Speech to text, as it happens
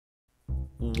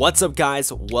What's up,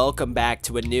 guys? Welcome back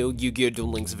to a new Yu-Gi-Oh! Duel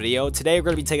Links video. Today we're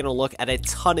going to be taking a look at a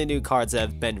ton of new cards that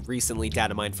have been recently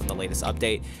data mined from the latest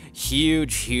update.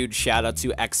 Huge shout out to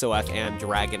XOF and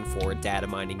Dragon for data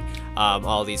mining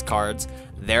all these cards.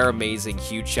 They're amazing.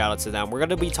 Huge shout out to them. We're going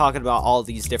to be talking about all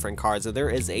these different cards, and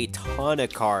there is a ton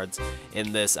of cards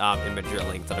in this imagery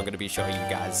link that I'm going to be showing you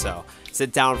guys. So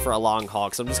sit down for a long haul,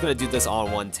 because I'm just going to do this all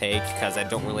in one take because I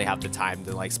don't really have the time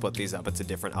to like split these up into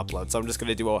different uploads. So I'm just going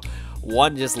to do a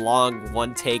one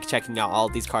take checking out all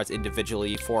these cards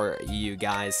individually for you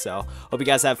guys. So hope you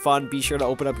guys have fun. Be sure to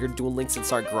open up your Duel Links and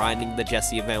start grinding the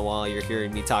Jesse event while you're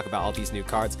hearing me talk about all these new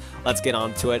cards. Let's get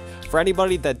on to it. For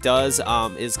anybody that does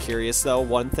is curious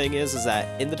though, one thing is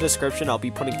that in the description I'll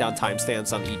be putting down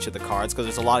timestamps on each of the cards because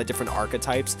there's a lot of different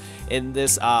archetypes in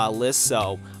this list.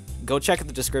 So go check in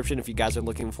the description if you guys are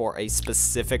looking for a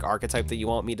specific archetype that you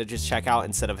want me to just check out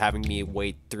instead of having me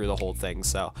wait through the whole thing.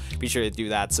 So be sure to do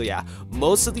that. So yeah,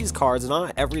 most of these cards,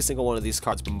 not every single one of these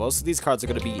cards, but most of these cards are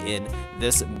going to be in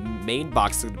this main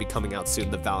box that's going to be coming out soon,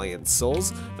 the Valiant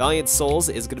Souls. Valiant Souls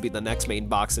is going to be the next main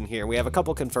box in here. We have a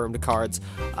couple confirmed cards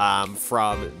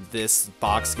from this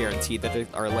box guaranteed that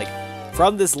are like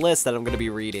from this list that I'm going to be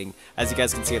reading. As you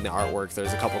guys can see in the artwork,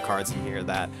 there's a couple cards in here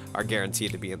that are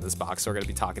guaranteed to be in this box, so we're going to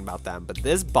be talking about them. But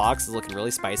this box is looking really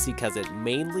spicy because it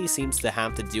mainly seems to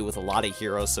have to do with a lot of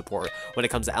hero support when it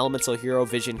comes to elemental hero,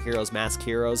 vision heroes, mask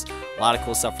heroes. A lot of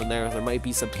cool stuff from there. There might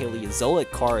be some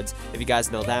Paleozoic cards, if you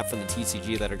guys know that, from the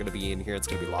TCG that are going to be in here. It's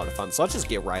going to be a lot of fun, so let's just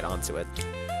get right onto it.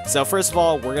 So first of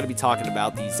all, we're going to be talking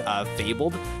about these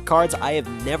Fabled cards. I have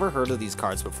never heard of these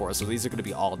cards before, so these are going to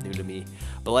be all new to me.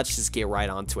 But let's just get right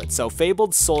onto it. So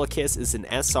Fabled Soulkiss is an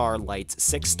SR Light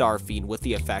 6-star fiend with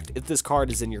the effect: if this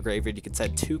card is in your graveyard, you can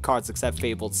send 2 cards except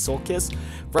Fabled Soulkiss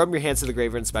from your hands to the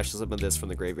graveyard and special summon this from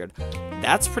the graveyard.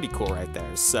 That's pretty cool right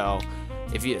there. So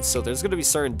there's going to be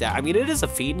certain I mean, it is a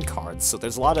fiend card, so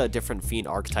there's a lot of different fiend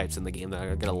archetypes in the game that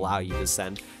are going to allow you to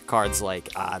send cards like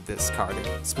this card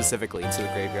specifically into the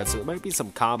graveyard. So there might be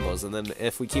some combos, and then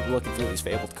if we keep looking through these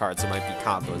Fabled cards, there might be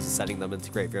combos of sending them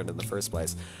into graveyard in the first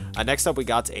place. Next up, we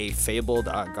got a Fabled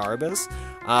Garbus.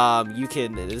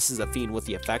 This is a fiend with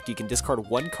the effect: you can discard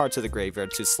 1 card to the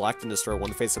graveyard to select and destroy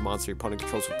one face-up monster your opponent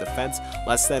controls with defense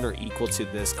less than or equal to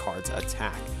this card's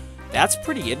attack. That's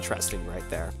pretty interesting right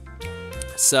there.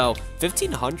 So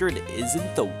 1500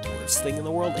 isn't the worst thing in the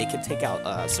world. It can take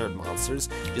out certain monsters.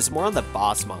 Just more on the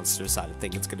boss monster side of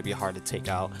things, it's going to be hard to take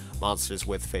out monsters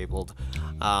with Fabled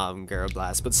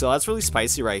Garablast. But so that's really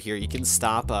spicy right here. You can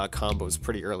stop combos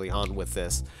pretty early on with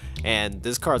this, and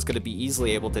this card's going to be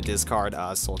easily able to discard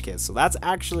Soulkiss. So that's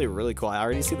actually really cool. I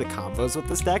already see the combos with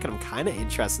this deck, and I'm kind of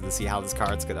interested to see how this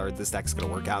deck's going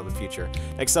to work out in the future.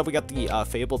 Next up, we got the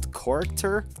Fabled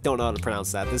Character. Don't know how to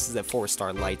pronounce that. This is a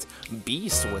 4-star light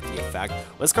beast with the effect: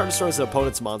 when this card destroys an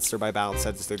opponent's monster by battle and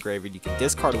sends it to the graveyard, you can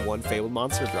discard 1 Fabled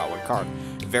monster, draw 1 card.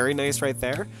 Very nice right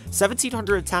there.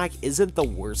 1700 attack isn't the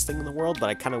worst thing in the world, but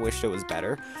I kind of wished it was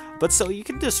better. But so you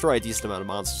can destroy a decent amount of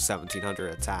monsters,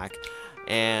 1700 attack.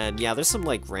 And yeah, there's some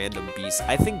like random beasts.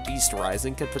 I think Beast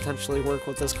Rising could potentially work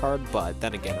with this card, but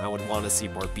then again, I would want to see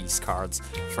more beast cards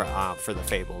for the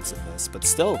Fableds in this. But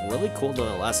still, really cool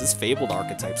nonetheless. This Fabled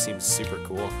archetype seems super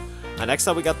cool. Next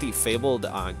up, we got the Fabled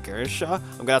Geargia.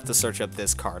 I'm gonna have to search up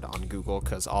this card on Google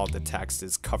because all the text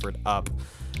is covered up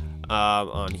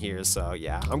on here. So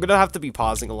yeah, I'm gonna have to be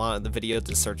pausing a lot in the video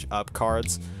to search up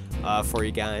cards for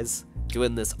you guys.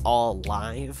 Doing this all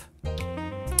live.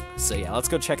 So yeah, let's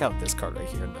go check out this card right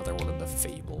here, another one of the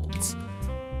Fableds.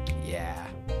 Yeah,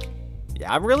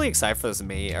 I'm really excited for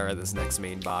this next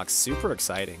main box. Super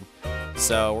exciting.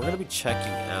 So we're gonna be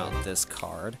checking out this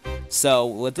card. So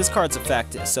with this card's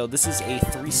effect, so this is a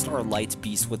 3-star light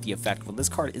beast with the effect: when this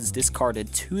card is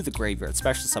discarded to the graveyard,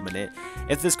 special summon it.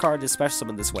 If this card is special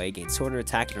summoned this way, it gains 200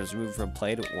 attack and is removed from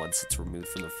play once it's removed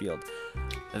from the field.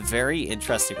 Very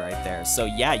interesting right there. So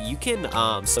yeah, you can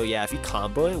if you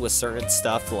combo it with certain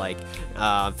stuff like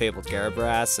Fabled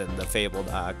Garabrass and the Fabled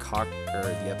the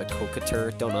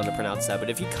Cocateur, don't know how to pronounce that, but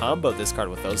if you combo this card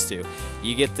with those two,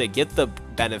 you get the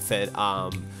benefit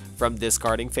from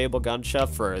discarding Fabled Gunsha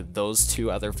for those 2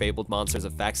 other Fabled monsters'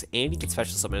 effects, and you can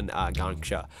special summon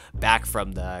Gunsha back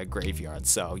from the graveyard,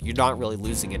 so you're not really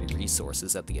losing any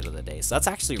resources at the end of the day. So that's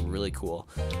actually really cool.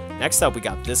 Next up, we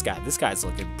got this guy. This guy's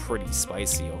looking pretty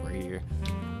spicy over here.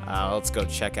 Let's go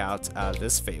check out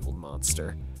this Fabled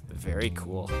monster. Very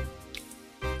cool.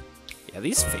 Yeah,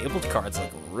 these Fabled cards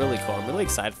look really cool. I'm really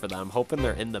excited for them. I'm hoping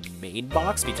they're in the main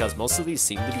box because most of these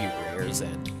seem to be rares,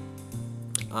 and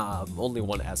Only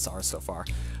one SR so far.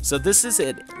 So this is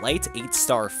a light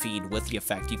 8-star fiend with the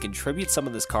effect. You can tribute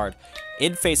summon this card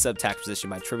in face-up attack position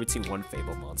by tributing one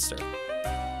Fabled monster.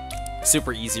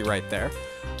 Super easy right there.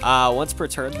 Once per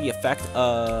turn, the effect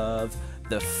of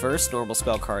the first normal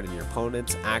spell card in your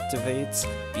opponent activates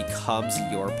becomes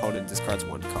your opponent discards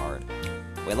one card.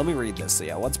 Wait, let me read this. So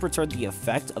yeah, once per turn, the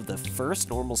effect of the first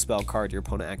normal spell card your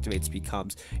opponent activates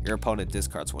becomes your opponent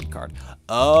discards one card.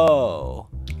 Oh,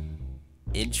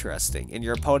 interesting. And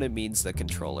your opponent means the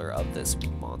controller of this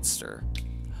monster.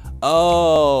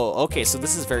 Oh, okay, so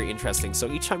this is very interesting.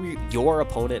 So each time your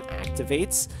opponent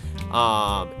activates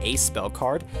a spell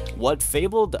card, what this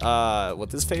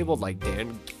Fabled, like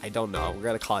Dan, I don't know, we're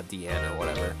gonna call it Deanne or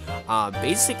whatever.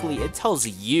 Basically, it tells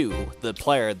you, the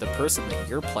player, the person that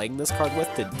you're playing this card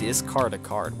with, to discard a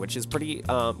card, which is pretty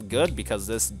good because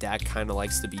this deck kind of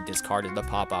likes to be discarded to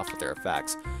pop off with their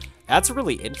effects. That's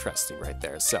really interesting right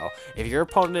there. So if your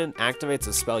opponent activates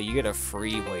a spell, you get a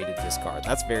free way to discard.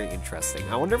 That's very interesting.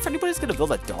 I wonder if anybody's going to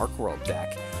build a Dark World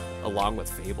deck along with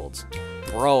Fableds.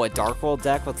 Bro, a Dark World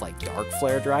deck with like Dark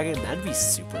Flare Dragon? That'd be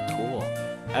super cool.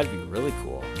 That'd be really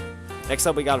cool. Next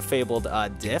up, we got a Fabled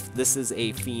Diff. This is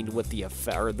a fiend with the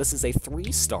effect, or this is a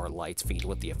 3-star light fiend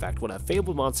with the effect. When a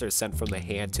Fabled monster is sent from the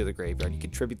hand to the graveyard, you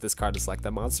contribute this card to select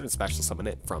that monster and special summon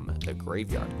it from the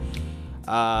graveyard.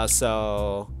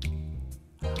 So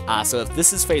if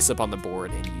this is face up on the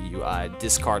board and you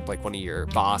discard like one of your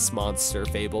boss monster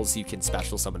Fables, you can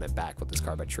special summon it back with this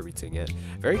card by tributing it.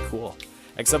 Very cool.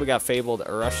 Next up, we got Fabled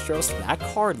Urustros. That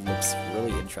card looks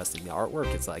really interesting. The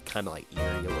artwork is like kind of like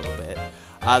eerie a little bit.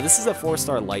 This is a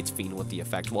 4-star light fiend with the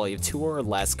effect. While you have 2 or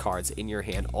less cards in your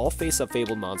hand, all face-up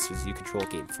Fabled monsters you control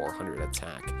gain 400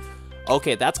 attack.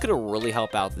 Okay, that's gonna really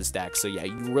help out this deck. So yeah,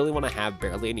 you really want to have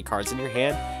barely any cards in your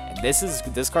hand, and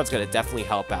this card's gonna definitely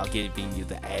help out giving you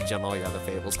the edge on all your other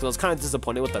Fables. Because I was kind of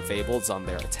disappointed with the Fables on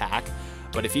their attack,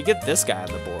 but if you get this guy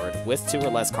on the board with 2 or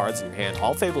less cards in your hand,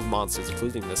 all Fabled monsters,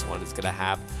 including this one, is gonna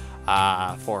have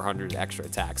 400 extra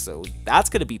attacks, so that's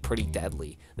gonna be pretty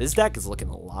deadly. This deck is looking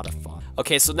a lot of fun.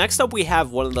 Okay, so next up we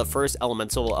have one of the first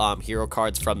elemental hero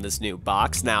cards from this new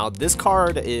box. Now this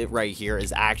card right here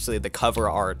is actually the cover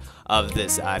art of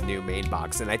this new main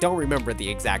box, and I don't remember the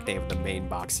exact name of the main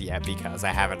box yet because I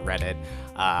haven't read it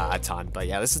a ton, but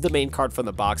yeah, this is the main card from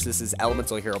the box. This is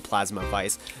Elemental Hero Plasma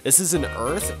Vice. This is an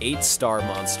Earth 8-star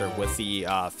monster with the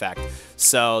effect.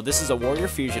 So this is a Warrior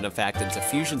Fusion effect, and to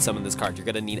fusion summon this card, you're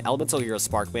gonna need Elemental Hero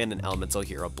Sparkman and Elemental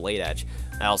Hero Blade Edge.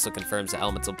 That also confirms that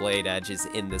Elemental Blade Edge is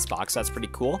in this box. That's pretty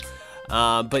cool.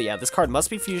 But yeah, this card must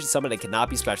be fusion summoned and cannot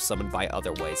be special summoned by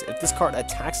other ways. If this card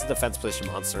attacks the defense position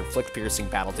monster, inflict piercing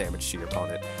battle damage to your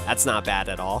opponent. That's not bad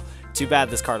at all. Too bad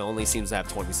this card only seems to have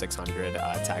 2600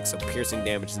 attack, so piercing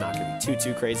damage is not going to be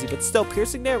too crazy, but still,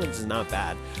 piercing damage is not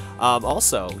bad.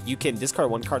 Also, you can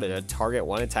discard one card at a target,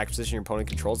 one attack position your opponent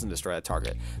controls, and destroy that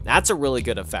target. That's a really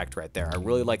good effect right there. I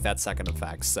really like that second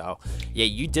effect. So yeah,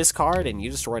 you discard and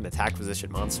you destroy an attack position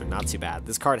monster. Not too bad.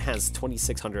 This card has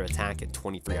 2600 attack and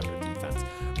 2300 defense.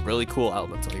 Really cool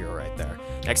elemental hero right there.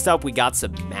 Next up, we got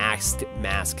some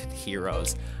masked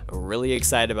heroes. I'm really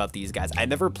excited about these guys. I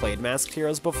never played Masked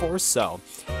Heroes before, so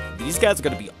these guys are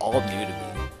going to be all new to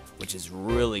me, which is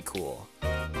really cool.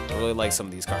 I really like some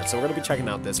of these cards. So we're going to be checking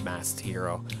out this Masked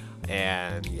Hero.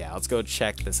 And yeah, let's go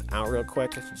check this out real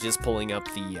quick. Just pulling up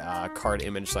the card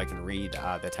image so I can read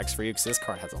the text for you, because this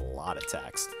card has a lot of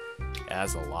text. It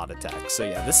has a lot of text. So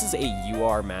yeah, this is a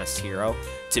UR Masked Hero.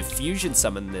 To fusion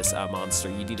summon this monster,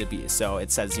 you need to be, so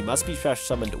it says you must be special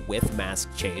summoned with mask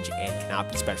change and cannot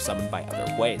be special summoned by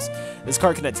other ways. This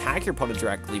card can attack your opponent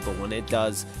directly, but when it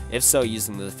does, if so,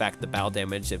 using the effect, the battle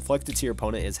damage inflicted to your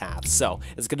opponent is half. So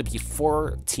it's going to be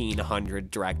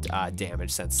 1400 direct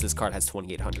damage, since this card has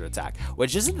 2800 attack,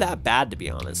 which isn't that bad, to be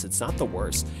honest. It's not the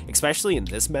worst, especially in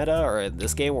this meta or in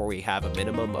this game where we have a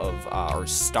minimum of, or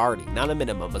starting, not a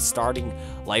minimum, a starting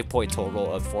life point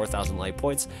total of 4000 life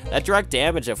points. That direct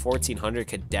damage at 1400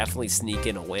 could definitely sneak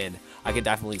in a win. I could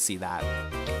definitely see that.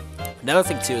 Another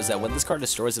thing too is that when this card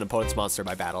destroys an opponent's monster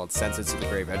by battle and sends it to the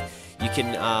graveyard, you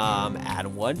can add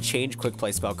one change quick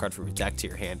play spell card from your deck to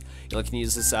your hand. You can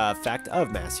use this effect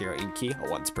of Masked Hero Inky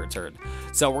once per turn.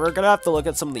 So we're gonna have to look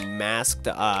at some of the masked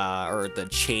or the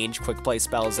change quick play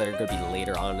spells that are gonna be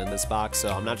later on in this box.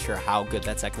 So I'm not sure how good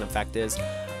that second effect is,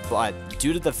 but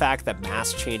due to the fact that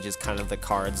mask change is kind of the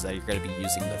cards that you're going to be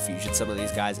using to fusion some of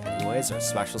these guys anyways, or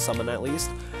special summon at least,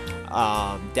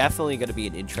 Definitely going to be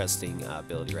an interesting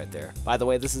ability right there. By the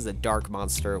way, this is a dark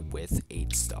monster with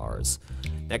 8 stars.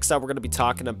 Next up, we're going to be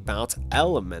talking about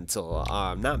Elemental,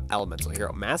 not Elemental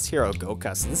Hero, Mass Hero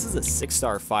Goka. So this is a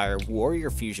 6-star fire warrior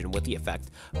fusion with the effect.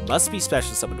 Must be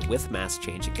special summoned with mass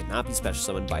change and cannot be special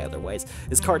summoned by other ways.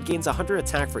 This card gains 100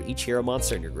 attack for each hero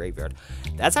monster in your graveyard.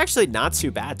 That's actually not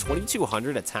too bad.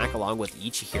 2200 attack along with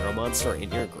each hero monster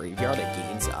in your graveyard. It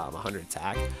gains 100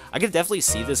 attack. I could definitely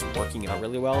see this working out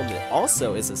really well. And it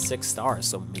also is a 6-star,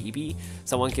 so maybe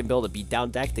someone can build a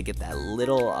beatdown deck to get that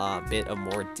little bit of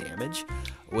more damage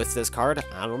with this card.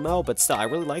 I don't know, but still, I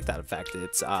really like that effect.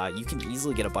 It's you can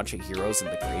easily get a bunch of heroes in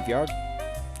the graveyard.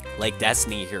 Like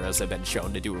Destiny heroes have been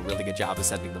shown to do a really good job of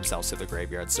sending themselves to the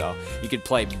graveyard, so you could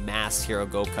play Mass Hero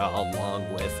Goka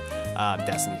along with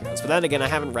Destiny heroes. But then again, I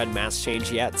haven't read Mass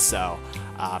Change yet, so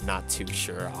I'm not too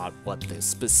sure on what the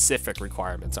specific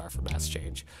requirements are for Mass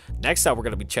Change. Next up, we're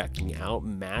going to be checking out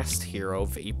Masked Hero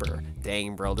Vapor.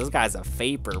 Dang, bro, this guy's a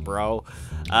vapor, bro.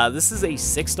 This is a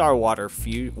 6-star warrior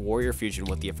fusion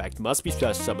with the effect. Must be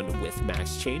special summoned with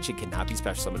Max Change. It cannot be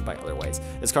special summoned by other ways.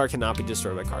 This card cannot be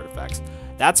destroyed by card effects.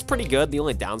 That's pretty good. The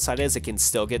only downside is it can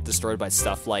still get destroyed by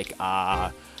stuff like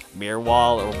Mirror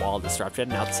Wall or Wall Disruption.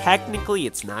 Now, technically,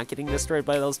 it's not getting destroyed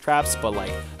by those traps, but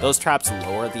like those traps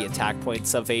lower the attack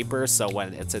points of Vapor. So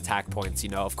when its attack points, you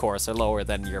know, of course, are lower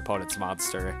than your opponent's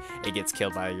monster, it gets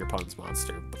killed by your opponent's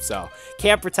monster. So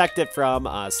can't protect it from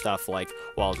stuff like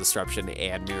Wall Disruption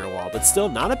and Mirror Wall, but still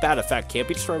not a bad effect. Can't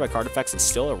be destroyed by card effects. It's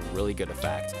still a really good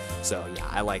effect. So yeah,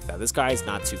 I like that. This guy is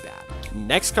not too bad.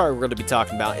 Next card we're going to be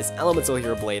talking about is Elemental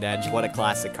Hero Blade Edge. What a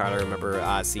classic card. I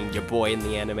remember seeing your boy in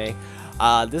the anime.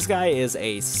 This guy is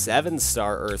a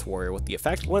 7-star Earth Warrior with the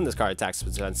effect. When this card attacks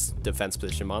defense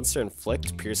position monster,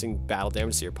 inflict piercing battle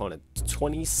damage to your opponent.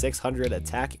 2600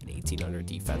 attack and 1800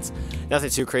 defense. Nothing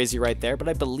too crazy right there, but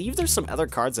I believe there's some other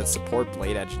cards that support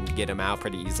Blade Edge and get him out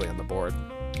pretty easily on the board.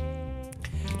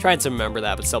 Trying to remember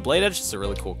that, but still, Blade Edge is a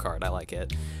really cool card. I like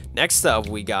it. Next up,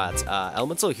 we got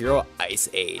Elemental Hero Ice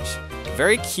Age.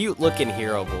 Very cute looking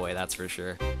hero boy, that's for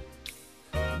sure.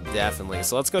 Definitely.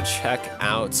 So let's go check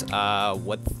out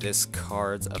what this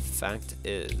card's effect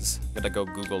is. I'm gonna go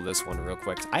Google this one real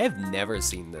quick. I have never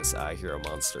seen this hero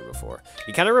monster before.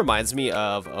 He kind of reminds me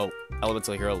of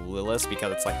Elemental Hero Lilith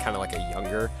because it's like kind of like a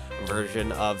younger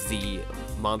version of the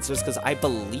monsters. Because I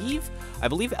believe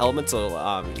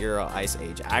Elemental Hero Ice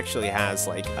Age actually has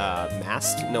like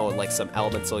like some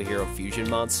Elemental Hero fusion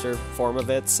monster form of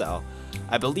it. So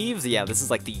I believe, yeah, this is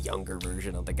like the younger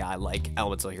version of the guy like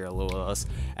Elemental Hero Lewis.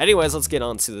 Anyways, let's get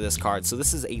on to this card. So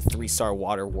this is a 3-star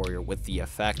Water Warrior with the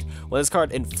effect. When this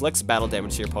card inflicts battle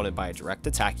damage to your opponent by a direct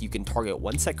attack, you can target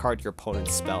one set card your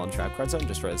opponent's spell and trap card zone,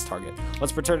 destroy this target.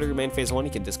 Once per turn to your main phase 1,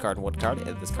 you can discard 1 card,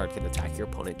 and this card can attack your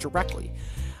opponent directly.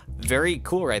 Very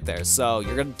cool right there. So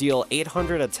you're going to deal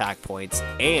 800 attack points,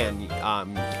 and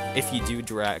if you do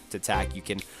direct attack, you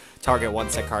can target one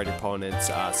set card your opponent's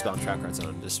spell and trap card zone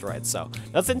and destroy it. So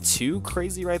nothing too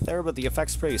crazy right there, but the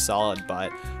effect's pretty solid.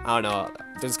 But I don't know,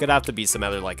 there's gonna have to be some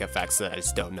other like effects that I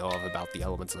just don't know of about the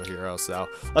Elemental Hero. So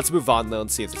let's move on though and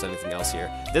see if there's anything else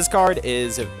here. This card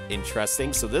is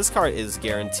interesting. So this card is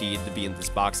guaranteed to be in this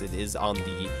box. It is on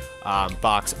the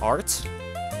box art,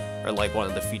 or like one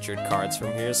of the featured cards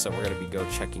from here, so we're gonna go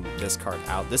checking this card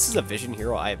out. This is a Vision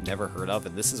Hero I have never heard of,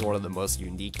 and this is one of the most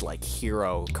unique like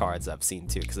hero cards I've seen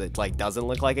too, because it like doesn't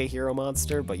look like a hero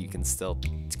monster, but you can still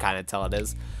kind of tell it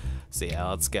is. So yeah,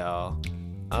 let's go.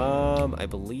 I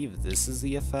believe this is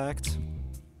the effect.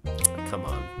 Come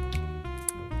on.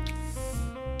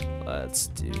 Let's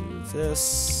do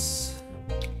this.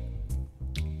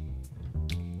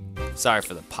 Sorry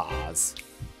for the pause.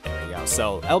 There we go.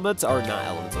 So, elements are not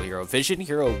Elemental Hero. Vision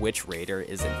Hero Witch Raider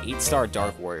is an 8-star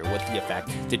Dark Warrior with the effect.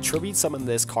 To tribute summon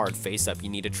this card face up, you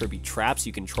need to tribute traps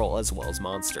you control as well as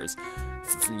monsters.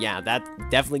 Yeah, that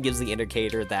definitely gives the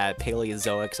indicator that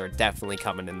Paleozoics are definitely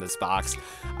coming in this box.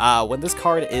 When this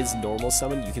card is normal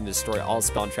summoned, you can destroy all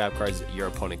spell and trap cards your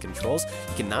opponent controls.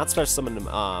 You cannot special summon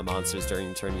monsters during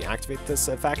your turn you activate this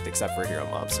effect, except for hero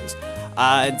monsters.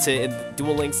 In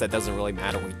Duel Links, that doesn't really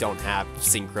matter. We don't have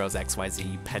Synchros,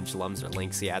 XYZ, Pendulums, or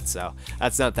Links yet, so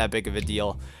that's not that big of a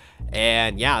deal.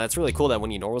 And yeah, that's really cool that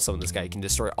when you normal summon this guy, you can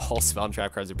destroy all spell and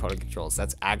trap cards your opponent controls.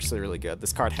 That's actually really good.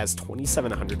 This card has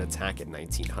 2700 attack and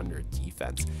 1900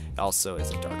 defense. It also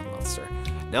is a dark monster.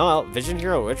 No, Vision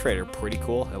Hero Witch Raider, pretty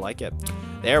cool. I like it.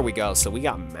 There we go. So we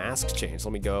got Mask Change.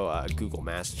 Let me go Google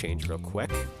Mask Change real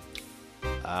quick.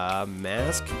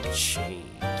 Mask Change.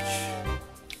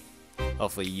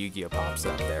 Hopefully Yu-Gi-Oh pops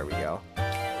up. There we go.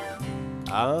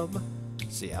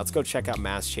 So yeah, let's go check out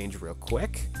Mask Change real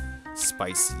quick.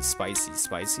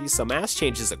 Spicy. So Mass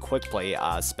Change is a quick play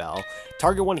spell.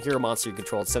 Target one hero monster you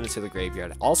control and send it to the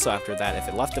graveyard. Also after that, if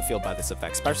it left the field by this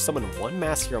effect, special summon one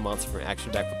mass hero monster from your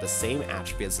action deck with the same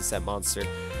attributes as that monster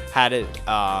had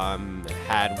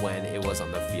when it was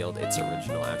on the field, its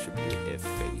original attribute if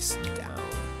face down.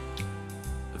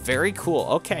 Very cool.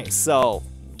 Okay, so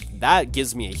that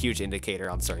gives me a huge indicator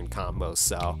on certain combos.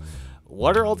 So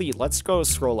what are all the, let's go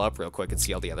scroll up real quick and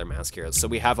see all the other mask heroes. So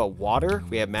we have a water,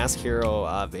 we have mask hero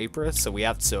Vaporous.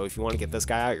 So if you want to get this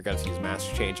guy out, you're going to use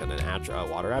Master Change on an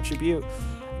water attribute.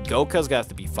 Goka's gonna have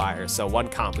to be fire. So one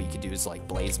combo you can do is like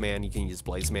Blaze Man. You can use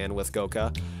Blaze Man with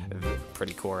Goka.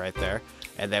 Pretty cool right there.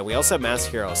 And then we also have Mass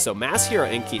Hero. So Mass Hero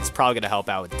Inky is probably gonna help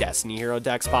out with Destiny Hero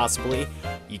decks possibly.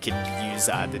 You can use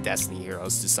the Destiny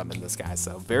Heroes to summon this guy.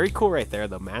 So very cool right there.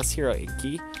 The Mass Hero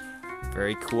Inky.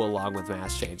 Very cool along with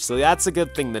Mass Change. So that's a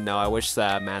good thing to know. I wish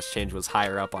Mass Change was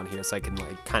higher up on here so I can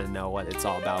like kind of know what it's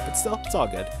all about. But still, it's all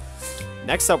good.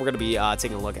 Next up, we're going to be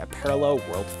taking a look at Parallel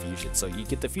World Fusion. So you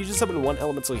get the fusion summon one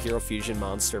elemental hero fusion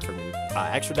monster from your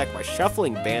extra deck by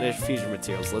shuffling banished fusion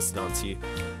materials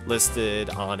listed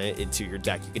on it into your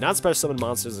deck. You cannot special summon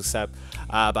monsters except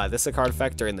by this card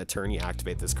effect during the turn you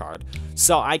activate this card.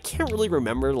 So I can't really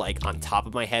remember like on top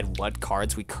of my head what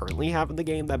cards we currently have in the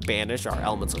game that banish our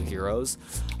elemental heroes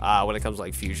when it comes to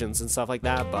like fusions and stuff like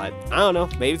that. But I don't know.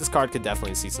 Maybe this card could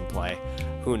definitely see some play.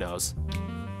 Who knows?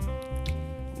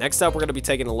 Next up, we're going to be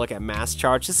taking a look at Mass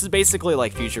Charge. This is basically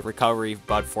like Future Recovery,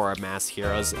 but for our Mass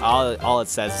Heroes. All it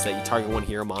says is that you target one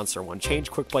hero monster, one change,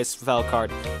 quick play spell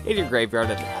card in your graveyard,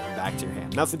 and add them back to your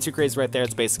hand. Nothing too crazy right there.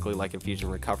 It's basically like a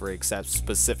Fusion Recovery, except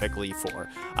specifically for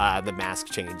the Mask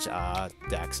Change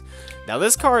decks. Now,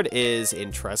 this card is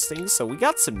interesting. So we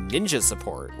got some Ninja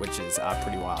support, which is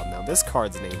pretty wild. Now, this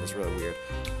card's name is really weird.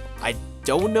 I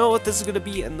don't know what this is going to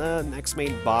be in the next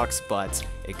main box, but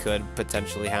it could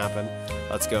potentially happen.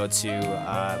 Let's go to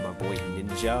my boy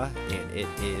Ninja, and it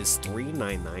is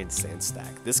 399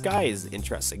 Sandstack. This guy is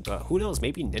interesting, but who knows?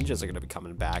 Maybe ninjas are going to be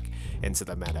coming back into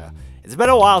the meta. It's been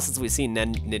a while since we've seen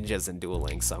ninjas in Duel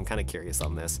Links, so I'm kind of curious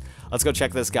on this. Let's go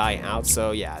check this guy out. So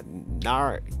yeah,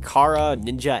 Kara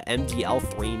Ninja MDL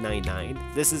 399.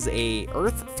 This is a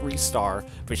Earth 3-star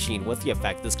machine with the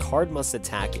effect, this card must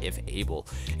attack if able.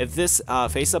 If this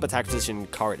face-up attack position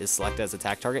card is selected as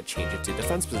attack target, change it to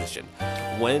defense position.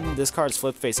 When this card is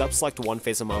flipped face-up, select one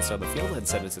face-up monster on the field and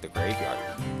send it to the graveyard.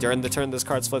 During the turn this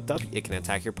card's flipped up, it can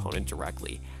attack your opponent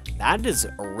directly. That is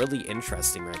really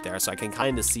interesting right there, so I can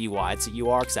kind of see why it's a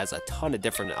UR, because it has a ton of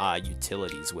different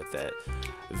utilities with it.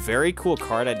 Very cool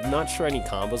card. I'm not sure any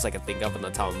combos I can think of on the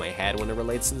top of my head when it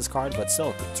relates to this card, but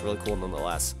still, it's really cool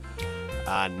nonetheless.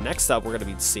 Next up, we're going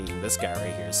to be seeing this guy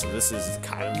right here. So this is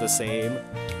kind of the same.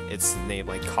 It's named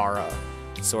like Kara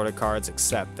sort of cards,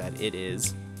 except that it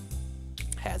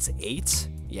has 8.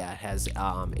 Yeah, it has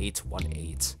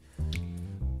 818.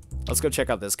 Let's go check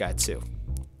out this guy too.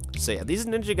 So yeah, these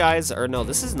ninja guys are, no,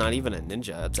 this is not even a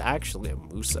ninja. It's actually a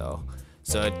Muso.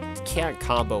 So it can't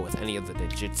combo with any of the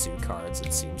Ninjutsu cards,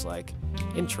 it seems like.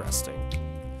 Interesting.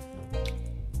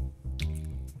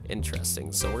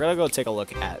 Interesting. So we're gonna go take a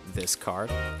look at this card.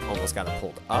 Almost got it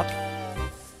pulled up.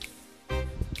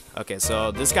 Okay,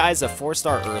 so this guy's a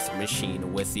 4-star Earth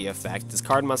machine with the effect, this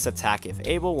card must attack if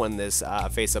able. When this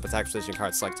face-up attack position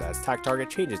card selected as attack target,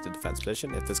 changes to defense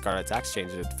position. If this card attacks,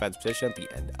 changes to defense position at the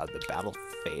end of the battle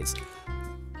phase.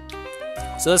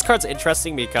 So this card's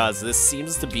interesting because this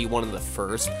seems to be one of the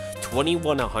first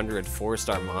 2100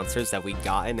 4-star monsters that we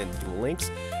gotten in Duel Links,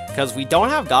 because we don't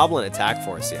have Goblin Attack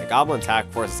Force yet. Goblin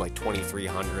Attack Force is like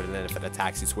 2300, and then if it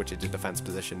attacks, you switch it to defense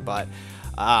position. But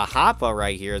Hoppa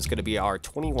right here is going to be our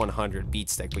 2100 beat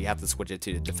stick, but you have to switch it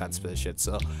to the defense position.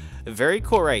 So very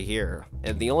cool right here.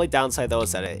 And the only downside though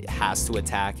is that it has to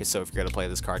attack. So if you're going to play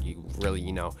this card, you really,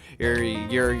 you know,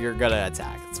 you're going to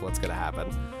attack. That's what's going to happen.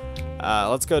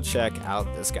 Let's go check out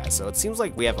this guy. So it seems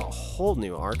like we have a whole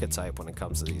new archetype when it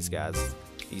comes to these guys,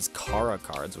 these Kara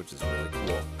cards, which is really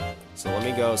cool. So let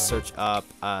me go search up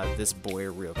this boy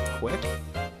real quick.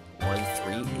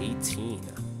 1318.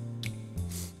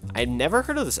 I've never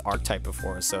heard of this archetype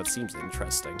before, so it seems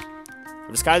interesting.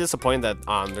 I'm just kind of disappointed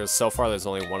that so far there's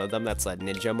only one of them that's a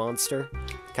ninja monster.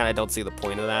 Kind of don't see the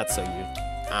point of that, so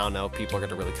I don't know, people are going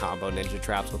to really combo ninja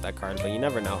traps with that card, but you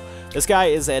never know. This guy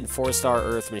is a 4-star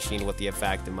Earth machine with the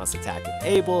effect, it must attack if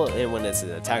able, and when it's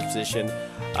in attack position,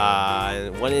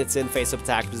 when it's in face-up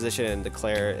attack position and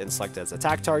declare and select as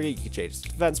attack target, you can change its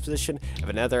defense position. If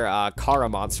another Kara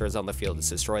monster is on the field, it's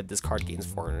destroyed, this card gains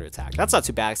 400 attack. That's not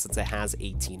too bad since it has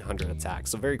 1800 attack,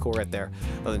 so very cool right there.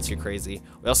 Nothing too crazy.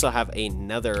 We also have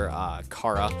another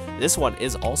Kara. This one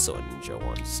is also a ninja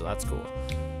one, so that's cool.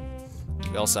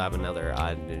 We also have another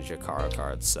Ninja Kara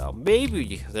card, so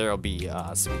maybe there'll be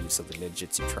some use of the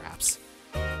ninjutsu traps.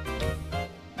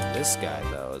 This guy,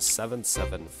 though, is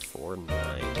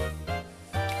 7749.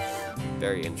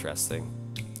 Very interesting.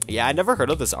 Yeah, I never heard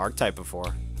of this archetype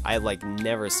before. I had, like,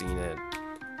 never seen it.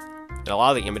 And a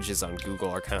lot of the images on Google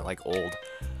are kind of, like, old.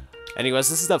 Anyways,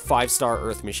 this is the 5-star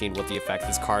Earth Machine with the effect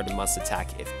this card must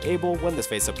attack if able. When this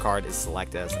face-up card is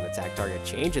selected as an attack target,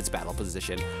 change its battle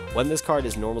position. When this card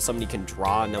is normal summon, you can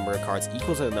draw a number of cards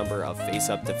equal to the number of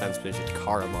face-up defense position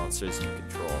Kara monsters you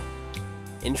control.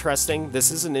 Interesting. This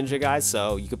is a ninja guy,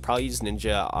 so you could probably use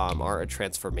ninja art of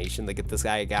transformation to get this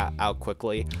guy out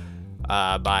quickly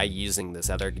by using this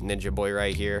other ninja boy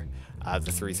right here,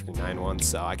 the 3391.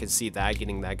 So I could see that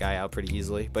getting that guy out pretty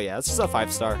easily. But yeah, this is a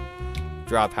 5-star.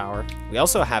 Draw power. We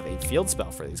also have a field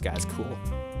spell for these guys. Cool.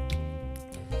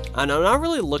 And I'm not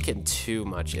really looking too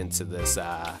much into this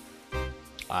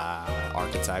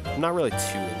archetype. I'm not really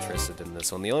too interested in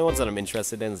this one. The only ones that I'm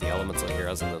interested in is the elemental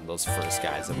heroes and then those first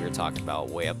guys that we were talking about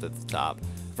way up at the top.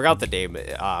 I forgot the name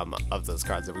of those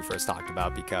cards that we first talked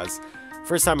about because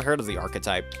first time I heard of the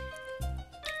archetype.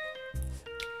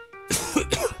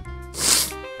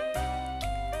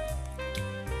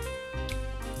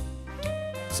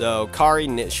 So,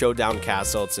 Kari Showdown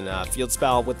Castle, it's a field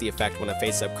spell with the effect when a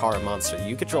face-up Kara monster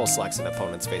you control selects an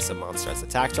opponent's face-up monster as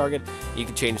attack target. You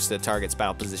can change the target's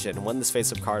battle position. When this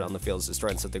face-up card on the field is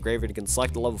destroyed inside the graveyard, you can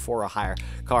select a level 4 or higher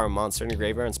Kara monster in your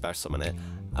graveyard and special summon it.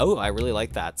 Oh, I really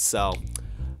like that. So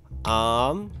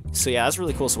yeah, that's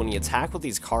really cool. So when you attack with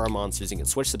these Kara monsters, you can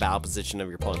switch the battle position of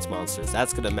your opponent's monsters.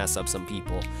 That's going to mess up some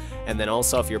people. And then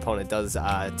also, if your opponent does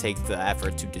take the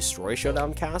effort to destroy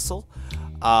Showdown Castle,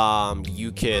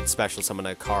 you could special summon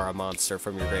a Kara monster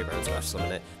from your graveyard and special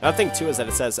summon it. Another thing too is that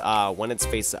it says when it's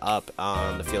face up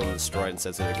on the field and destroyed and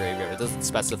says in the graveyard, it doesn't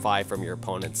specify from your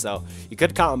opponent. So you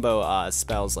could combo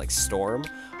spells like Storm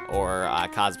or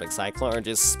Cosmic Cyclone, or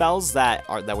just spells that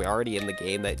we already in the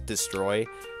game that destroy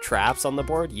traps on the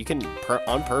board. You can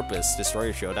on purpose destroy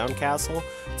your Showdown Castle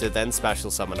to then special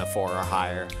summon a 4 or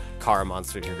higher Kara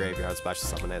monster in your graveyard, special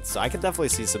summon it. So I can definitely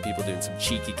see some people doing some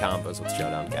cheeky combos with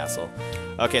Showdown Castle.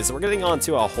 Okay, so we're getting on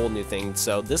to a whole new thing.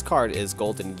 So this card is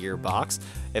Golden Gearbox.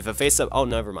 If a face-up, oh,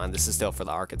 never mind, this is still for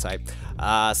the archetype.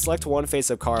 Select one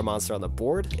face-up Kara monster on the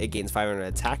board. It gains 500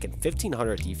 attack and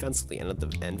 1500 defense at the end of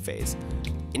the end phase.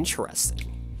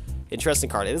 Interesting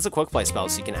card. It is a quick play spell,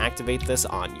 so you can activate this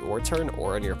on your turn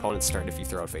or on your opponent's turn if you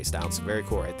throw it face down. So very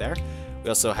cool right there. We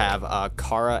also have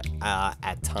Kara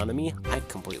Autonomy. I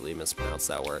completely mispronounced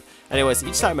that word. Anyways,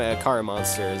 each time a Kara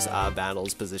monster's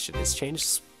battle's position is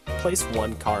changed, place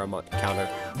one Kara counter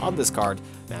on this card,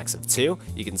 max of 2.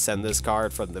 You can send this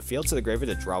card from the field to the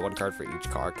graveyard to draw 1 card for each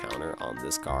Kara counter on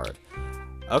this card.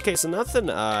 Okay, so nothing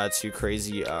too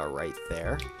crazy right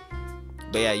there.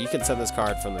 But yeah, you can send this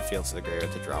card from the field to the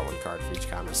graveyard to draw 1 card for each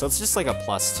counter. So it's just like a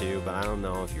 +2, but I don't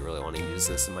know if you really want to use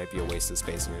this. It might be a waste of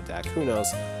space in your deck. Who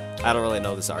knows? I don't really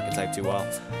know this archetype too well.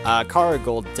 Kara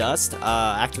Gold Dust.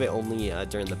 Activate only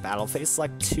during the battle phase.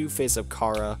 Select 2 face-up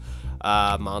Kara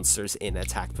monsters in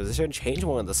attack position. Change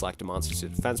one of the selected monsters to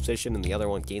defense position, and the other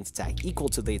one gains attack equal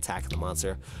to the attack of the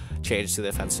monster. Change to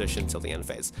the defense position until the end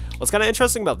phase. What's kind of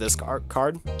interesting about this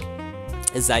card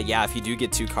is that, yeah, if you do get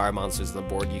 2 Kara monsters on the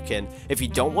board, you can, if you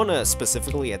don't want to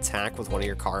specifically attack with one of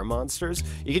your Kara monsters,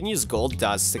 you can use Gold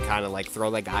Dust to kind of like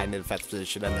throw that guy into defense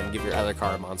position and then give your other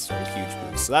Kara monster a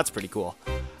huge boost. So that's pretty cool.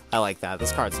 I like that.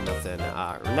 This card's nothing,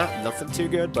 not nothing too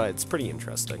good, but it's pretty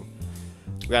interesting.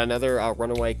 We got another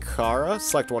Runaway Kara.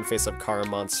 Select one face-up Kara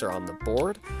monster on the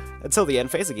board. Until the end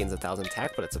phase, it gains 1000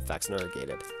 attack, but its effects are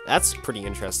negated. That's pretty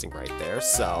interesting right there.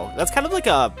 So that's kind of like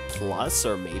a plus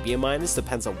or maybe a minus,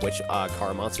 depends on which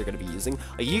Kara monster you're going to be using.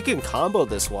 You can combo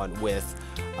this one with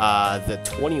the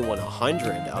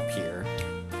 2100 up here.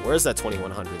 Where's that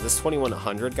 2100? This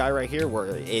 2100 guy right here, where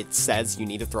it says you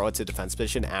need to throw it to defense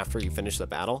position after you finish the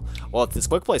battle. Well, with this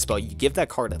quick play spell, you give that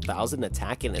card 1000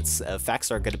 attack and its effects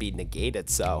are going to be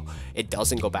negated, so it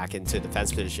doesn't go back into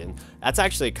defense position. That's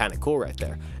actually kind of cool right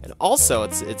there. And also,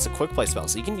 it's a quick play spell,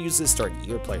 so you can use this during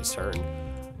either player's turn.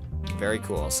 Very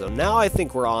cool. So now I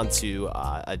think we're on to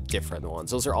a different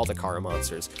ones. Those are all the Kara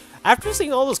monsters. After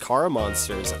seeing all those Kara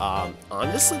monsters,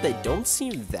 honestly, they don't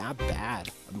seem that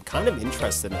bad. I'm kind of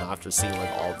interested now after seeing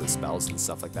like all the spells and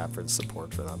stuff like that for the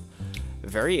support for them.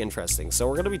 Very interesting. So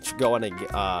we're going to be going,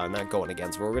 not going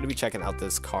against, but we're going to be checking out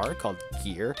this card called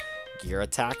Gear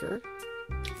Attacker.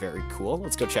 Very cool.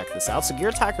 Let's go check this out. So Gear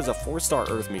Attacker is a 4-star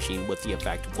Earth Machine with the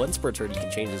effect once per turn you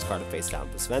can change this card to face down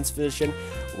defense position.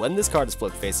 When this card is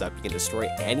flipped face up, you can destroy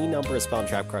any number of spell and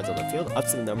trap cards on the field up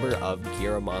to the number of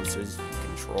Gear monsters you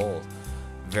control.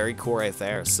 Very cool right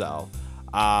there. So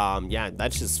Yeah,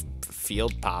 that's just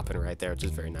field popping right there, which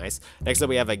is very nice. Next up,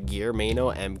 we have a Gear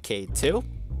Mano MK2.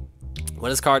 When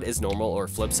this card is normal or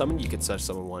flip summoned, you can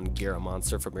special summon one Gear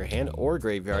monster from your hand or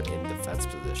graveyard in defense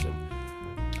position.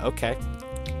 Okay.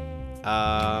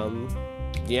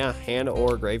 Yeah, hand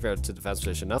or graveyard to defense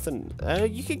position. Nothing.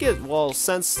 You could get, well,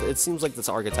 since it seems like this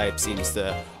archetype seems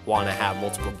to want to have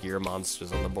multiple Gear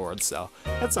monsters on the board, so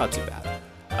that's not too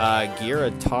bad. Gear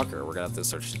Talker. We're gonna have to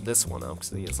search this one up because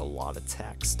he has a lot of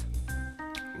text.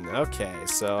 Okay,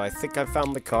 so I think I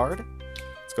found the card.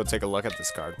 Let's go take a look at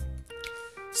this card.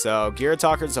 So, Gear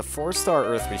Talker is a 4-star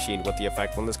Earth Machine with the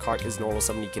effect when this card is normal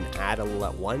summon, you can add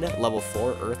one level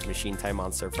 4 Earth Machine type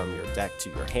monster from your deck to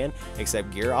your hand,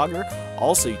 except Gear Augur.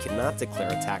 Also, you cannot declare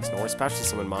attacks nor special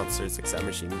summon monsters except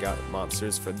machine gun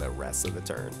monsters for the rest of the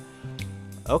turn.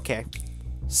 Okay.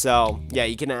 So, yeah,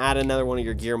 you can add another one of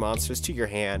your Gear monsters to your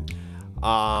hand.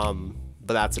 But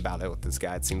that's about it with this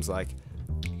guy, it seems like.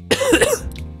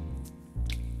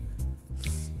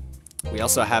 We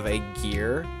also have a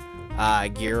Gear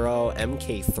Gyro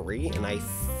MK3, and I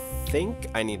think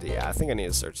I need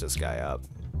to search this guy up.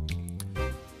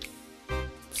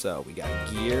 So we got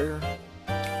Gear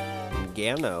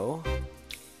Gano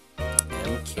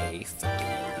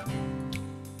MK3.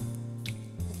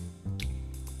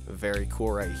 Very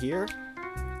cool right here.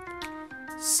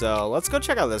 So let's go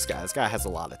check out this guy. This guy has a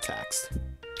lot of text.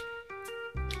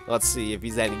 Let's see if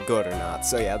he's any good or not.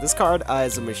 So yeah, this card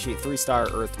is a machine, 3-star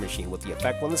Earth Machine with the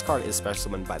effect when this card is special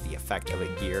summoned by the effect of a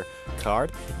Gear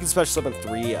card. You can special summon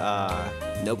 3.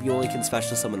 Nope, you only can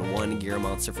special summon 1 Gear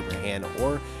monster from your hand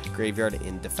or graveyard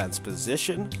in defense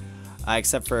position,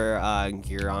 except for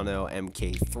Gyro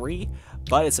MK3.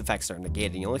 But its effects are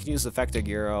negated. You only can use the effect of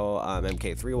Gyro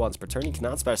MK3 once per turn. You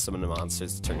cannot special summon the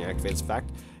monsters to turn you activate its effect,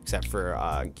 except for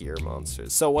Gear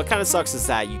monsters. So what kind of sucks is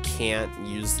that you can't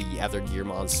use the other Gear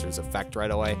monsters effect right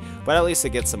away, but at least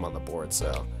it gets them on the board,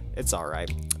 so it's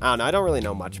alright. I don't know, I don't really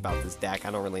know much about this deck.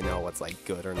 I don't really know what's like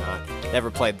good or not.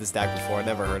 Never played this deck before,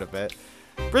 never heard of it.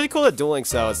 Pretty cool that Duel Links,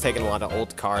 though, is taking a lot of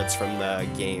old cards from the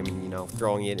game, you know,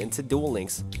 throwing it into Duel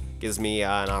Links. Gives me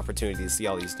an opportunity to see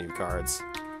all these new cards,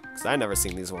 because I've never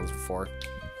seen these ones before.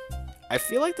 I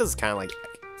feel like this is kind of like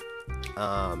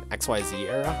XYZ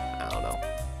era? I don't know.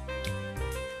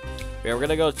 Yeah, we're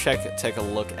gonna go take a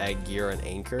look at Gear and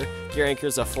Anchor. Gear Anchor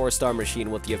is a 4-star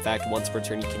machine with the effect once per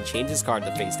turn you can change this card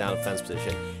to face down defense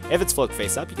position. If it's flipped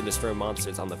face up, you can destroy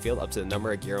monsters on the field up to the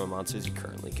number of Gear monsters you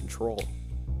currently control.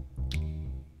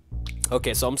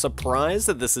 Okay, so I'm surprised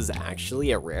that this is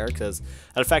actually a rare, because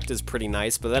that effect is pretty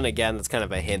nice, but then again, that's kind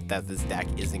of a hint that this deck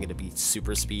isn't going to be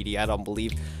super speedy, I don't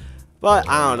believe. But,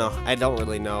 I don't know, I don't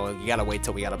really know. You gotta wait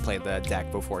till we gotta play the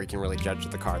deck before you can really judge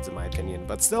the cards, in my opinion.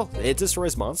 But still, it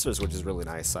destroys monsters, which is really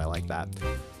nice, so I like that.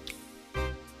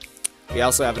 We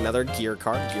also have another Gear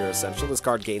card, Gear Essential. This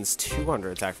card gains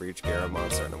 200 attack for each Gear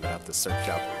monster, and I'm gonna have to search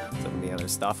up some of the other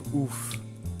stuff. Oof.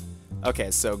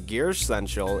 Okay, so Gear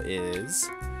Essential is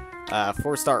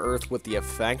 4-star Earth with the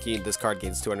effect. This card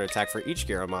gains 200 attack for each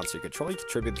Gear monster you control. You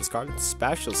contribute this card and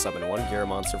special summon 1 Gear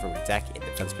monster from your deck in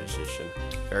defense position.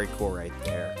 Very cool right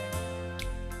there.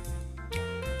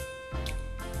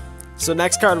 So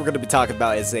next card we're going to be talking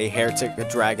about is a Heretic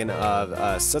Dragon of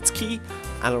Sutsuki.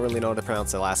 I don't really know how to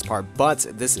pronounce the last part, but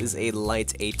this is a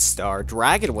light 8-star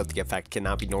dragon with the effect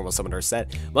cannot be normal summoned or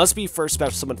set. Must be first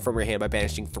special summoned from your hand by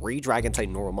banishing 3 dragon type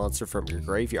normal monster from your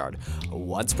graveyard.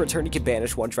 Once per turn you can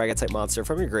banish 1 dragon type monster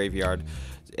from your graveyard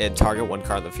and target 1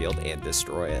 card on the field and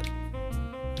destroy it.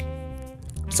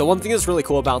 So one thing that's really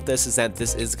cool about this is that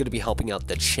this is going to be helping out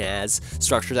the Chaz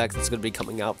structure deck that's going to be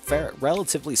coming out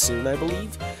relatively soon, I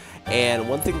believe. And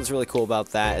one thing that's really cool about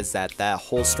that is that that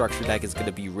whole structure deck is going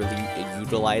to be really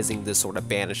utilizing this sort of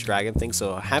banished dragon thing.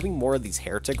 So having more of these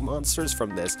heretic monsters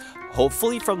from this,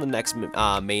 hopefully from the next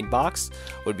main box,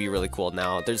 would be really cool.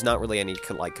 Now, there's not really any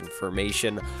like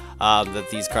confirmation that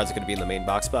these cards are going to be in the main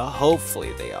box, but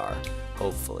hopefully they are.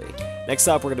 Hopefully. Next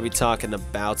up, we're going to be talking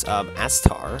about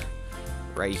Astar.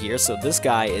 Right here. So this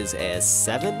guy is a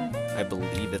 7, I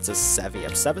believe it's a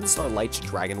 7-star light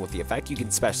dragon with the effect. You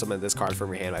can special summon this card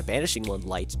from your hand by banishing 1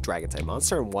 light dragon type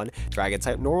monster and 1 dragon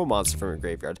type normal monster from your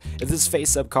graveyard. If this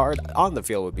face-up card on the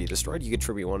field would be destroyed, you can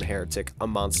tribute 1 heretic a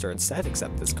monster instead,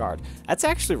 except this card. That's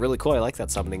actually really cool. I like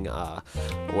that summoning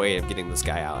way of getting this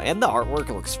guy out. And the artwork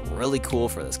looks really cool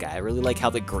for this guy. I really like how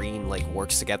the green like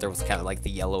works together with kind of like the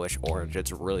yellowish orange.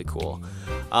 It's really cool.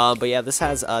 But yeah, this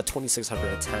has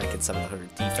 2600 attack and 700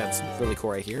 defense. Really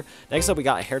cool right here. Next up, we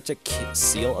got Heretic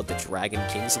Seal of the Dragon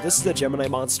King. So this is a Gemini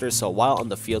monster, so while on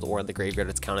the field or in the graveyard,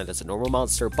 it's counted as a normal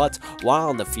monster, but while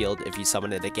on the field, if you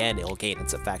summon it again, it will gain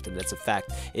its effect, and its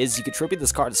effect is you can tribute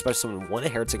this card, especially summon one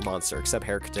Heretic monster, except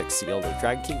Hieratics Seal of the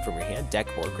Dragon King from your hand, deck,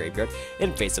 or graveyard,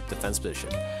 in face-up defense position.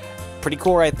 Pretty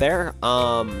cool right there.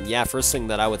 Yeah, first thing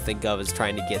that I would think of is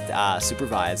trying to get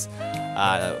Supervise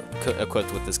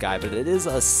equipped with this guy, but it is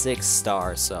a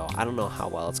 6-star, so I don't know how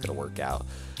well it's going to work out.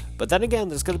 But then again,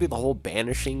 there's going to be the whole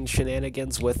banishing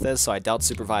shenanigans with this, so I doubt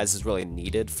Supervise is really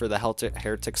needed for the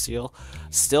Heretic Seal.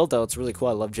 Still, though, it's really cool.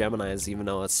 I love Geminis, even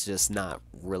though it's just not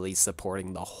really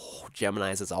supporting the whole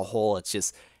Geminis as a whole. It's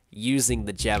just using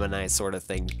the Gemini sort of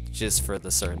thing just for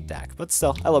the certain deck. But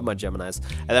still, I love my Geminis.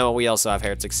 And then we also have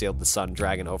Heretic Seal, the Sun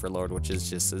Dragon Overlord, which is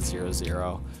just a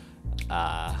 0/0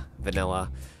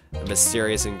 vanilla. A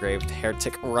mysterious engraved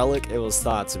Heretic relic. It was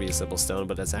thought to be a simple stone,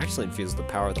 but it's actually infused with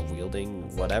the power of the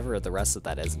wielding, whatever the rest of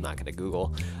that is. I'm not going to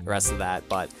Google the rest of that,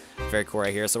 but very cool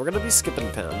right here. So we're going to be skipping,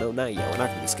 no, not yet. We're not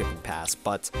going to be skipping past,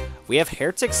 but we have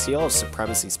Heretic Seal of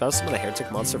Supremacy. Special summon a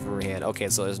Heretic monster from your hand. Okay,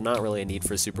 so there's not really a need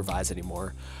for Supervise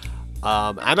anymore.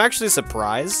 I'm actually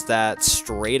surprised that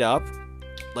straight up,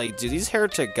 like, do these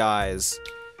Heretic guys...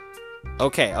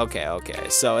 Okay,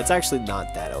 so it's actually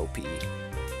not that OP.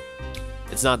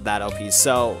 It's not that OP.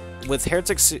 So, with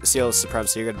Heretic Seal of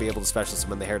Supremacy, you're going to be able to special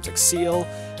summon the Heretic Seal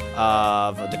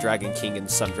of the Dragon King and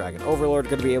Sun Dragon Overlord. You're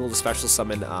going to be able to special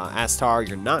summon Astar.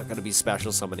 You're not going to be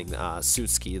special summoning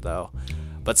Sutsuki, though.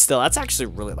 But still, that's actually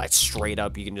really, like, straight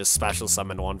up. You can just special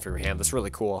summon one from your hand. That's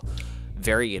really cool.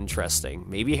 Very interesting.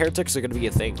 Maybe Heretics are going to be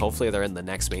a thing. Hopefully they're in the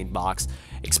next main box,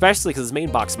 especially because this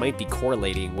main box might be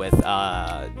correlating with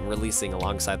releasing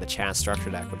alongside the Chance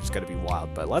structure deck, which is going to be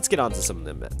wild. But let's get on to some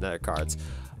of the other cards.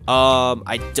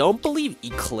 I don't believe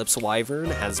Eclipse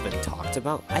Wyvern has been talked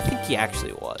about. I think he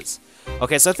actually was.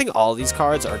 Okay, so I think all these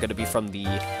cards are going to be from the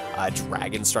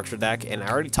Dragon structure deck, and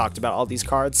I already talked about all these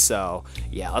cards, so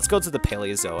yeah, let's go to the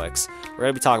Paleozoics. We're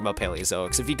going to be talking about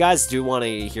Paleozoics. If you guys do want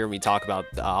to hear me talk about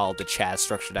all the Chaz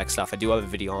structure deck stuff, I do have a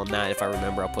video on that. If I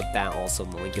remember, I'll put that also in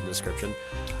the link in the description.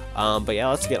 But yeah,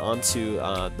 let's get on to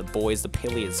the boys, the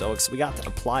Paleozoics. We got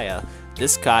Playa.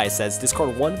 This guy says,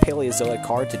 discard one Paleozoic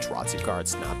card to draw 2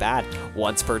 cards. Not bad.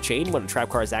 Once per chain, when a trap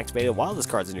card is activated while this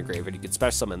card's in your graveyard, you can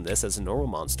special summon this as a normal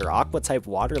monster. Aqua type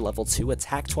water, level 2,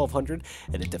 attack 1200,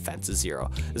 and a defense is 0.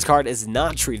 This card is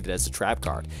not treated as a trap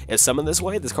card. If summoned this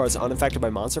way, this card is unaffected by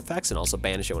monster effects and also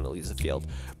banish it when it leaves the field.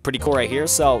 Pretty cool right here.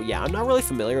 So yeah, I'm not really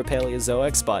familiar with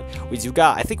Paleozoics, but we do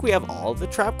got, I think we have all of the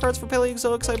trap cards for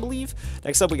Paleozoics, I believe.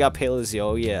 Next up, we got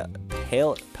Paleozoic.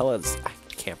 I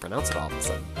can't pronounce it all of a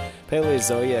sudden.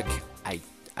 Paleozoic.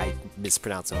 I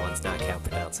mispronounce it once, now I can't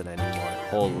pronounce it anymore.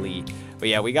 Holy. But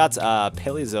yeah, we got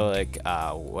Paleozoic,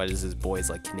 what is his boy's,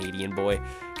 like, Canadian boy?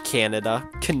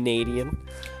 Canadian.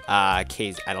 I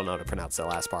don't know how to pronounce that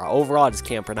last part. Overall, I just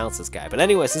can't pronounce this guy. But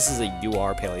anyways, this is a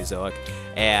UR Paleozoic,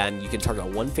 and you can target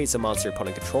one face-up monster your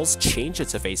opponent controls, change it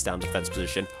to face-down defense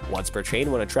position once per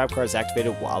chain. When a trap card is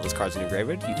activated while this card's in your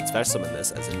graveyard, you can special summon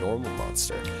this as a normal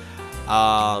monster.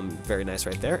 Very nice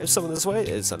right there. If summoned this way,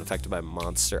 it's unaffected by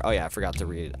monster. Oh yeah, I forgot to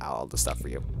read out all the stuff for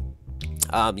you.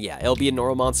 Yeah, it'll be a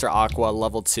normal monster, Aqua,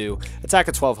 level 2, attack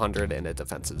at 1200, and a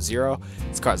defensive 0.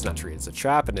 This card's not treated as a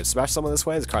trap, and if special summoned this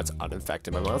way, this card's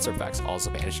unaffected by monster effects, also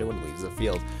banish it when it leaves the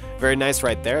field. Very nice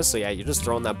right there. So yeah, you're just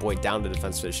throwing that boy down to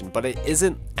defense position, but it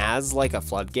isn't as like a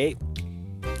Floodgate,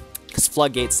 because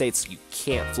Floodgate states you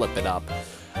can't flip it up,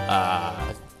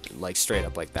 like straight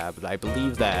up like that, but I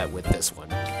believe that with this one,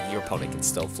 your opponent can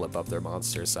still flip up their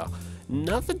monster, so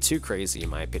nothing too crazy in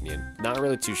my opinion. Not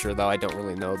really too sure though, I don't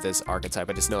really know this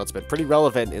archetype, I just know it's been pretty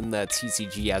relevant in the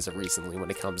TCG as of recently when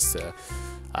it comes to,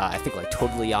 I think like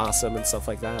Totally Awesome and stuff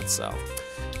like that, so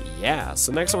yeah.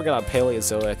 So next one we got a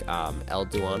Paleozoic,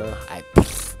 Elduana.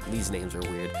 These names are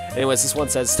weird. Anyways, this one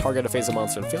says target a face-up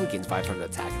monster in the field, gains 500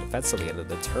 attack and defense till the end of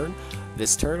the turn.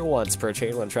 This turn, once per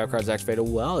chain, when a trap card is activated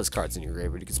while this card's in your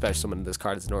graveyard, you can special summon this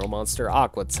card as a normal monster.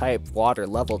 Aqua type water,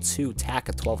 level 2, attack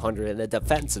at 1200, and a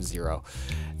defense of 0.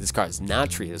 This card is not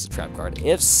treated as a trap card.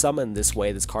 If summoned this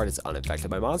way, this card is unaffected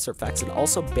by monster effects and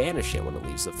also banish it when it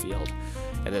leaves the field.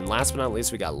 And then last but not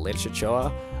least, we got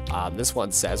Linchachoa. This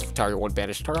one says, target one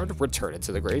banished card, return it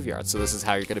to the graveyard. So this is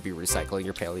how you're going to be recycling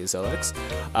your Paleozoics.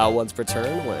 Once per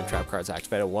turn, when a trap card is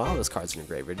activated while this card's in your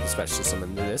graveyard, you special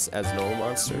summon this as a normal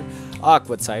monster.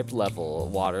 Aqua type, level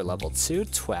water, level 2,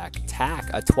 attack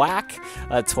at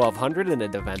 1200, and a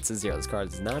defense is 0. This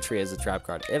card is not treated as a trap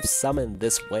card. If summoned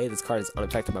this way, this card is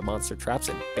unaffected by monster traps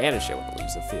and banish it when it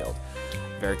leaves the field.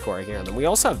 Very cool right here. And then we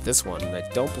also have this one, and I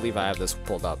don't believe I have this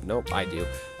pulled up. Nope, I do.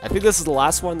 I think this is the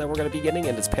last one that we're going to be getting,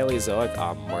 and it's Paleozoic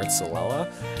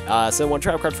Marcelloa. So 1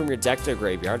 trap card from your deck to a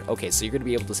graveyard. Okay, so you're going to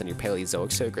be able to send your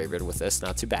Paleozoics to a graveyard with this,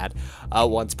 not too bad.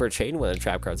 Once per chain, when a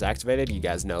trap card's activated, you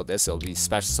guys know this, it'll be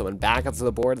special summon back onto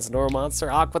the board as a normal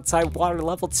monster, Aqua type, water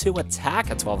level 2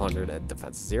 attack at 1200 and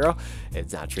defense 0.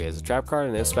 It's not treated as a trap card,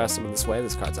 and if special summoned this way,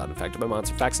 this card's unaffected by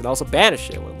monster effects, and also banish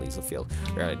it when it leaves the field.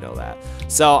 We already know that.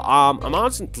 So, I'm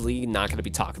honestly not going to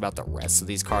be talking about the rest of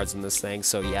these cards in this thing,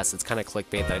 so yes, it's kind of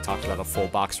clickbait that I talked about a full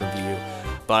box review,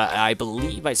 but I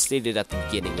believe I stated at the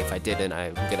beginning, if I didn't,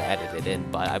 I'm going to edit it in,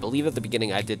 but I believe at the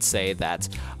beginning I did say that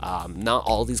not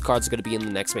all these cards are going to be in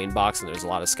the next main box, and there's a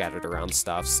lot of scattered around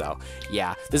stuff, so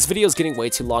yeah, this video is getting way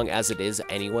too long as it is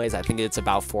anyways. I think it's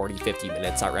about 40-50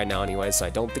 minutes out right now anyways, so I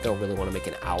don't think I really want to make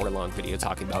an hour-long video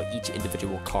talking about each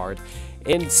individual card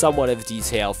in somewhat of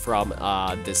detail from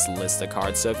this list of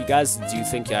cards. So if you guys do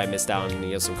think I missed out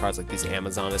on some cards like these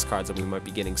Amazoness cards that we might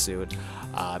be getting soon,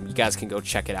 you guys can go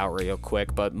check it out real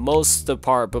quick. But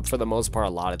for the most part, a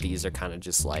lot of these are kind of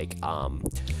just like a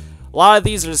lot of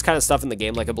these are just kind of stuff in the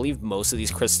game. Like I believe most of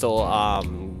these Crystal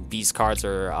Beast cards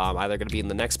are either going to be in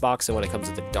the next box, and when it comes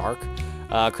to the Dark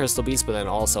Crystal Beast, but then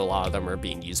also a lot of them are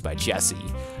being used by Jesse.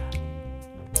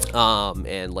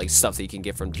 And like stuff that you can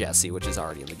get from Jesse, which is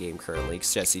already in the game currently,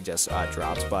 because Jesse just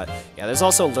dropped. But yeah, there's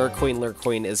also Lurk Queen. Lurk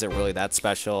Queen isn't really that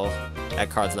special. That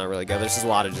card's not really good. There's just a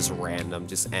lot of just random,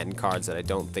 just end cards that I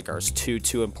don't think are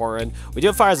too important. We do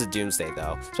have Fires of Doomsday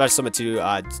though, especially summon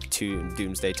two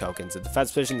Doomsday tokens. In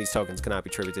defense position, these tokens cannot be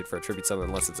tributed for a tribute summon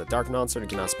unless it's a dark monster, and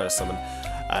you cannot special summon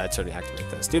to activate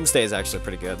this. Doomsday is actually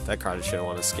pretty good. That card I shouldn't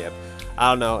want to skip.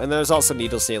 I don't know. And there's also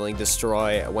Needle Stealing,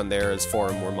 destroy when there is 4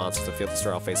 or more monsters to field,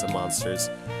 destroy all face of monsters.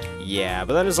 Yeah,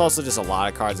 but then there's also just a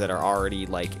lot of cards that are already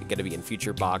like going to be in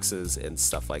future boxes and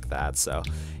stuff like that. So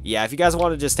yeah, if you guys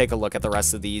want to just take a look at the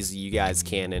rest of these, you guys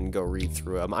can and go read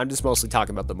through them. I'm just mostly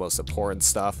talking about the most important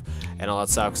stuff and all that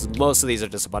stuff, because most of these are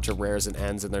just a bunch of rares and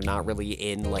ends, and they're not really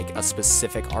in like a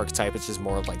specific archetype. It's just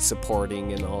more like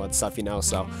supporting and all that stuff, you know.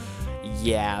 So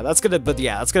yeah, that's gonna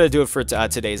do it for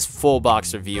today's full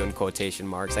box review in quotation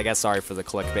marks. I guess sorry for the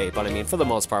clickbait, but I mean, for the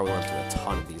most part, we went through a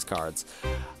ton of these cards.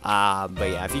 But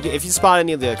yeah, if you spot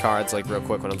any of the cards like real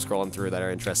quick when I'm scrolling through that are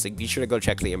interesting, be sure to go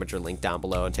check the Imager link down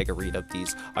below and take a read of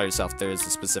these on yourself. There's a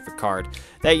specific card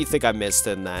that you think I missed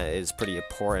and that is pretty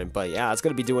important. But yeah, it's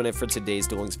gonna be doing it for today's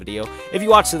Duel Links video. If you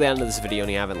watched to the end of this video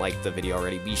and you haven't liked the video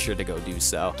already, be sure to go do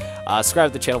so.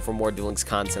 Subscribe to the channel for more Duel Links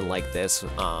content like this.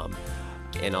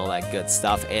 And all that good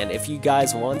stuff. And if you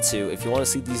guys want to, if you want to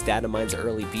see these data mines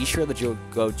early, be sure that you'll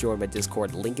go join my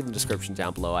Discord, link in the description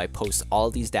down below. I post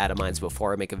all these data mines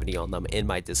before I make a video on them in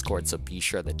my Discord, so be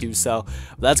sure to do so.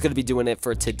 But that's going to be doing it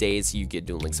for today's Yu-Gi-Oh!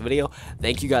 Duel Links video.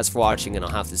 Thank you guys for watching, and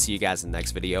I'll have to see you guys in the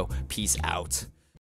next video. Peace out.